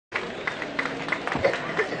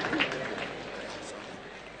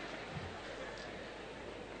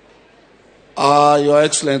Your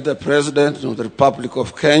Excellency, the President of the Republic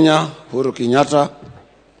of Kenya, Uhuru Kenyatta,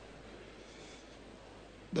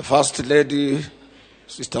 the First Lady,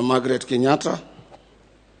 Sister Margaret Kenyatta,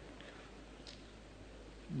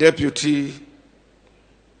 Deputy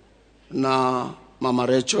na Mama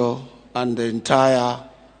Rachel, and the entire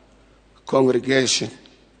congregation.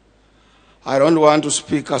 I don't want to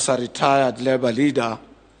speak as a retired Labour leader.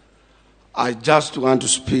 I just want to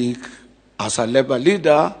speak as a Labour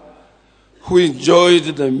leader who enjoyed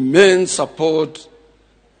the main support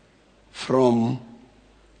from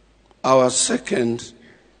our second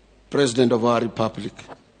President of our Republic.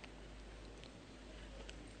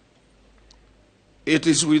 It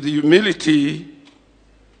is with humility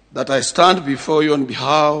that I stand before you on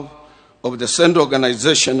behalf of the Central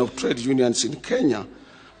Organization of Trade Unions in Kenya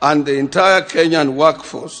and the entire Kenyan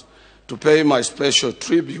workforce to pay my special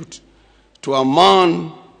tribute to a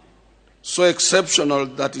man so exceptional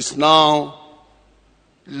that is now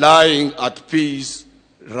lying at peace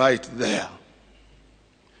right there.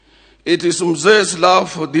 It is Mzee's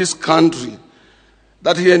love for this country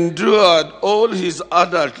that he endured all his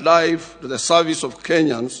adult life to the service of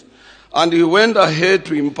Kenyans, and he went ahead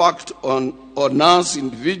to impact on us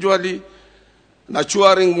individually,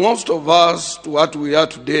 nurturing most of us to what we are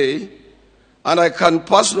today. And I can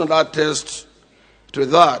personally attest to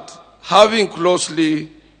that, having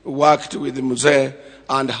closely worked with Mzee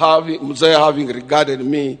and Mzee having regarded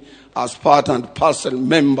me as part and parcel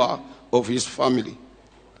member of his family.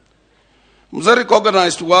 Mzee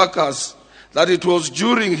recognized workers that it was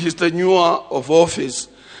during his tenure of office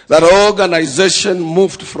that our organization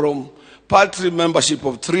moved from paltry membership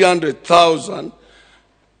of 300,000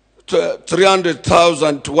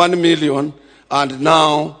 to 1 million, and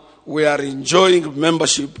now we are enjoying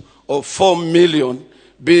membership of 4 million,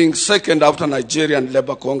 being second after Nigerian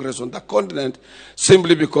Labour Congress on the continent,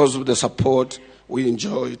 simply because of the support we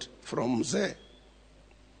enjoyed from Mzee.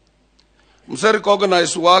 Mzee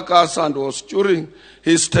recognized workers and was during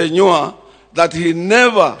his tenure that he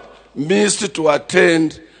never missed to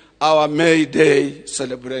attend our May Day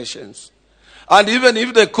celebrations. And even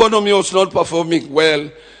if the economy was not performing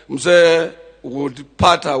well, Mzee would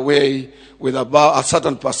part away with about a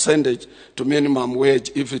certain percentage to minimum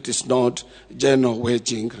wage if it is not general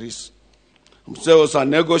wage increase. Mzee was a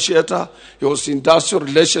negotiator. He was industrial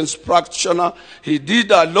relations practitioner. He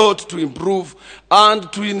did a lot to improve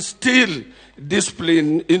and to instill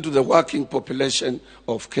discipline into the working population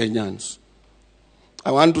of Kenyans.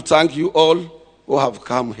 I want to thank you all who have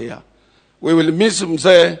come here. We will miss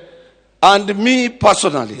Mzee, and me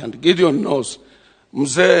personally, and Gedion knows,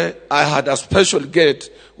 Mzee, I had a special gate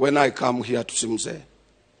when I come here to see Mzee.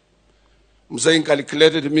 Mzee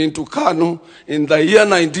inculcated me into KANU in the year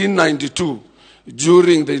 1992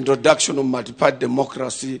 during the introduction of multi-party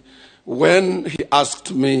democracy, when he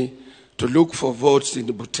asked me to look for votes in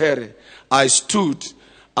Butere. I stood,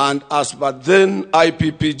 and as per then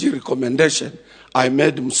IPPG recommendation, I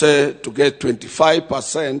made Mzee to get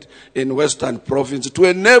 25% in Western Province to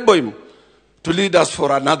enable him to lead us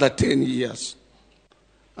for another 10 years.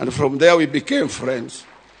 And from there we became friends.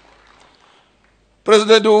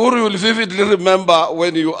 President Uhuru will vividly remember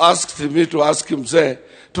when you asked me to ask him, Mzee,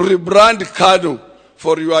 to rebrand KANU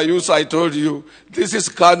for your use. I told you, this is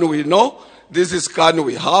KANU we know, this is KANU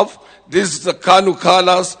we have, this is the KANU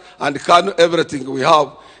colors and KANU everything we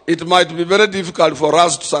have. It might be very difficult for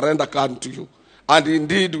us to surrender KANU to you. And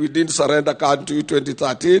indeed, we didn't surrender KANU to you in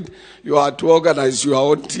 2013. You had to organize your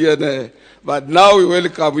own TNA. But now we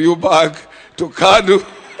welcome you back to KANU.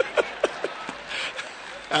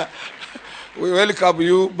 We welcome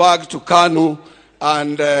you back to KANU,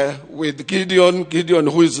 and with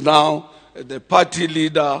Gedion, who is now the party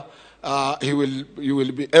leader, you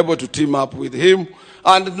will be able to team up with him.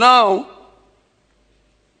 And now,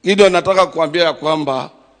 Gedion, nataka kuambia ya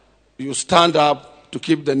kwamba you stand up to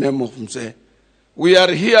keep the name of Mzee. We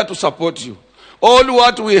are here to support you. All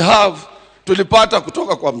what we have tulipata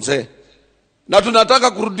kutoka kwa Mzee, na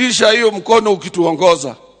tunataka kurudisha hiyo mkono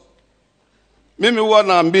ukituongoza. Mimi huwa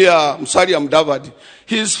naambia Musalia Mudavadi,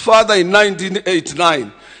 his father in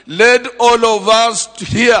 1989 led all of us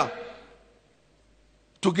here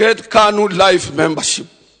to get KANU life membership.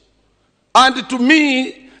 And to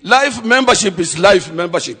me, life membership is life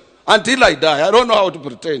membership. Until I die, I don't know how to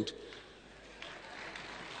pretend.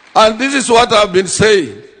 And this is what I've been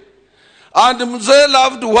saying. And Mzee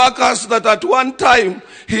loved workers that at one time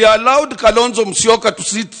he allowed Kalonzo Musyoka to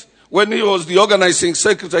sit, when he was the organizing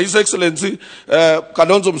secretary, His Excellency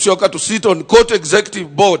Kalonzo Musyoka, to sit on court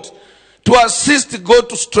executive board to assist God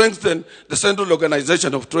to strengthen the Central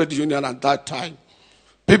Organization of Trade Union at that time.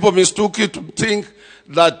 People mistook it to think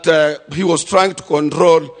that he was trying to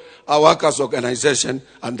control our workers' organization,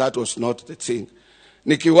 and that was not the thing.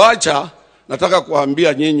 Nikiwacha, nataka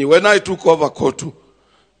kuambia nyinyi, when I took over KOTU,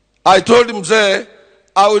 I told him,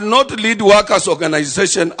 I will not lead workers'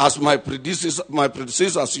 organization as my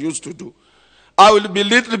predecessors used to do. I will be a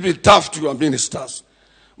little bit tough to your ministers.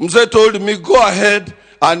 Mzee told me, go ahead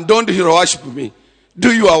and don't hero worship me.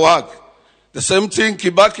 Do your work. The same thing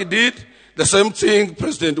Kibaki did, the same thing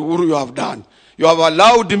President Uhuru you have done. You have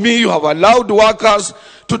allowed me, you have allowed workers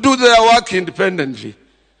to do their work independently.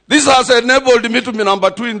 This has enabled me to be number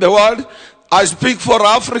 2 in the world. I speak for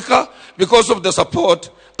Africa because of the support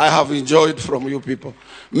I have enjoyed from you people.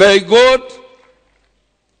 May God,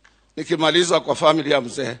 nikimaliza kwa family ya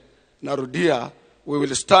mzee, narudia, we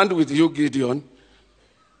will stand with you, Gedion.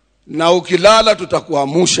 Na ukilala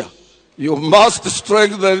tutakuamusha. You must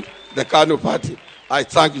strengthen the KANU party. I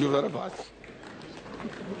thank you very much.